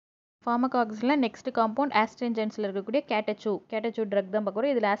Pharmacognosy next compound Astringents இருக்கக்கூடிய Catechu drug தான்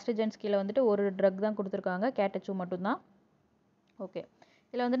பார்க்குறோம். இதில் Astringents கீழே வந்துட்டு ஒரு drug தான் கொடுத்துருக்காங்க, Catechu மட்டும்தான். ஓகே,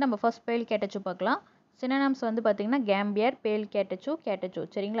 இதில் வந்துட்டு நம்ம ஃபர்ஸ்ட் pale Catechu பார்க்கலாம். சினோனிம்ஸ் வந்து பார்த்தீங்கன்னா கேம்பியர், pale Catechu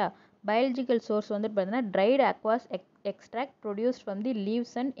சரிங்களா. பயாலஜிக்கல் சோர்ஸ் வந்துட்டு பார்த்தீங்கன்னா dried aqueous extract produced from the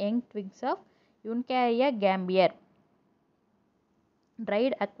leaves and young twigs of Uncaria gambier.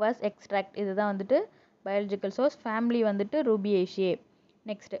 dried aqueous extract இதுதான் வந்துட்டு பயாலஜிக்கல் சோர்ஸ். ஃபேமிலி வந்துட்டு Rubiaceae.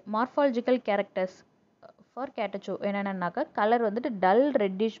 Next morphological characters for Catechu என்னென்னாக்கா colour வந்துட்டு dull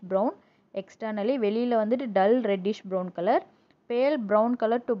reddish brown externally, வெளியில் வந்துட்டு dull reddish brown colour, பேல் brown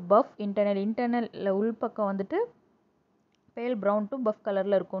colour to puff internal உள்பக்கம் வந்துட்டு பேல் ப்ரௌன் டு பஃப்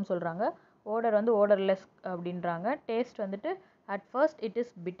கலரில் இருக்கும்னு சொல்கிறாங்க. ஓடர் வந்து ஓடர்லெஸ் அப்படின்றாங்க. டேஸ்ட் வந்துட்டு at first it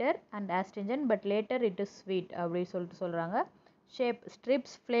is bitter and ஆஸ்ட்ரிஞ்சன்ட் but later it is sweet அப்படின்னு சொல்கிறாங்க. Shape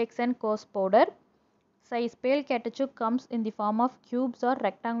strips, flakes and cos powder. Size pale Catechu comes in the form of cubes or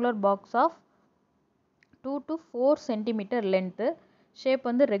rectangular box of 2 to 4 cm length. Shape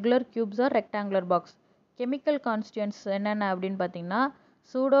வந்து regular cubes or rectangular box. Chemical constituents என்னென்ன அப்படின்னு பார்த்தீங்கன்னா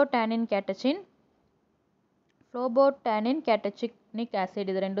pseudotannin catechin, phlebotannin catechinic acid,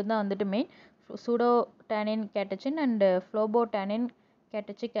 இது ரெண்டும் தான் வந்துட்டு main. pseudotannin catechin and phlebotannin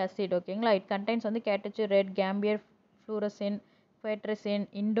catechic acid ஓகேங்களா. It contains வந்து Catechu red, gambier fluorescein, quercetin,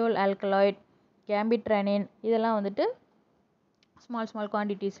 indole alkaloid, கேம்பிட்ரானின், இதெல்லாம் வந்துட்டு ஸ்மால்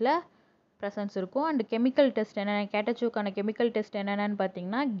குவான்டிட்டிஸில் ப்ரெசன்ஸ் இருக்கும். அண்ட் கெமிக்கல் டெஸ்ட் என்னென்ன, Catechuக்கான கெமிக்கல் டெஸ்ட் என்னென்னு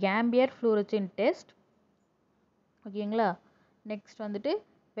பார்த்தீங்கன்னா கேம்பியர் ஃப்ளூரசின் டெஸ்ட் ஓகேங்களா. நெக்ஸ்ட் வந்துட்டு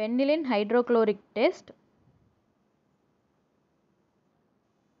வெனிலின் hydrochloric test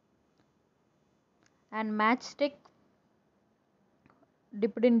and matchstick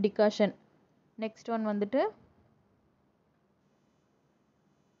tipped in decoction. Next one வந்துட்டு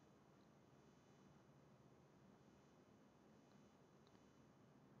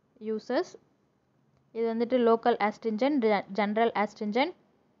யூசஸ். இது வந்துட்டு local ஆஸ்ட்ரிஞ்சன்ட், general ஆஸ்ட்ரிஞ்சன்ட்.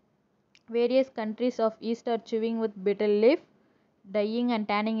 Various countries of east R sewing with petal leaf. Dyeing and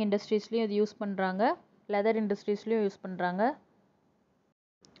turning இண்டஸ்ட்ரீஸ்லையும் இது use பண்ணுறாங்க, லெதர் இண்டஸ்ட்ரீஸ்லையும் யூஸ் பண்ணுறாங்க.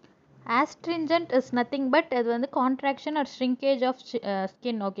 ஆஸ்ட்ரிஞ்சன்ட் இஸ் நத்திங் பட் அது வந்து contraction R shrinkage of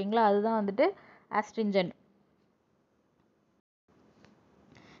skin ஓகேங்களா, அதுதான் வந்துட்டு ஆஸ்ட்ரிஞ்சன்ட்.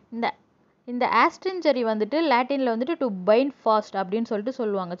 இந்த ஆஸ்ட்ரிஞ்சரி வந்துட்டு லாட்டினில் வந்துட்டு டு பைண்ட் ஃபாஸ்ட் அப்படின்னு சொல்லிட்டு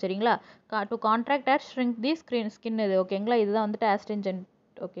சொல்லுவாங்க சரிங்களா. To contract R shrink the skin இது ஓகேங்களா. இதுதான் வந்துட்டு ஆஸ்ட்ரிஞ்சன்ட்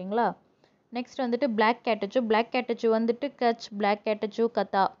ஓகேங்களா. நெக்ஸ்ட் வந்துட்டு பிளாக் Catechu வந்துட்டு கச், பிளாக் Catechu,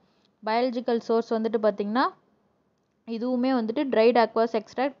 கத்தா. பயாலஜிக்கல் சோர்ஸ் வந்துட்டு பார்த்திங்கன்னா இதுவுமே வந்துட்டு tried aqueous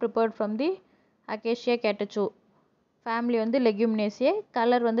extract prepared from the Acacia Catechu. Family வந்து Leguminaceae.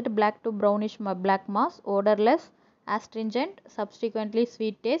 கலர் வந்துட்டு black to brownish black mass, odorless, astringent, subsequently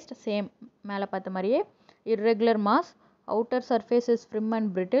sweet taste, same மேலே பார்த்த மாதிரியே. irregular mass, outer surface is prim and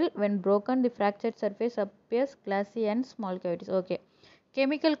brittle, when broken the fractured surface appears glassy and small cavities. Okay,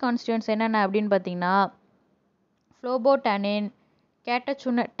 chemical கான்ஸ்டியூன்ஸ் என்னென்ன அப்படின்னு பார்த்தீங்கன்னா phlebotannin,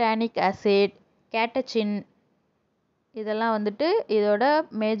 catechunic acid, catechin, இதெல்லாம் வந்துட்டு இதோட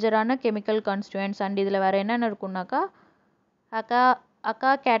மேஜரான கெமிக்கல் கான்ஸ்டியூன்ஸ். அண்ட் இதில் வேறு என்னென்ன இருக்குன்னாக்கா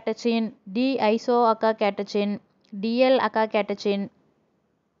அக்கா கேட்டச்சின், ஐசோ அக்கா கேட்டச்சின், டிஎல் அக்கா கேட்டச்சின்,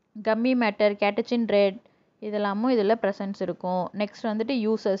 கம்மி மேட்டர், கேட்டச்சின் ரெட், இதெல்லாமும் இதில் ப்ரெசன்ஸ் இருக்கும். நெக்ஸ்ட் வந்துட்டு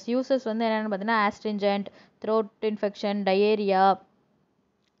யூசஸ் வந்து என்னென்னு பார்த்தீங்கன்னா ஆஸ்ட்ரிஞ்சன்ட், throat infection, diarrhoea,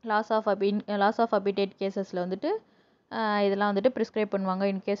 loss of appetite கேசஸில் வந்துட்டு இதெல்லாம் வந்துட்டு ப்ரிஸ்கிரைப் பண்ணுவாங்க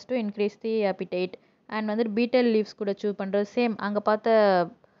in case to increase the appetite. And வந்துட்டு பீட்டல் லீவ்ஸ் கூட சூஸ் பண்ணுறது சேம் அங்கே பார்த்த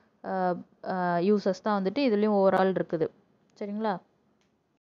யூசஸ் தான் வந்துட்டு இதுலேயும் ஓவரால் இருக்குது சரிங்களா.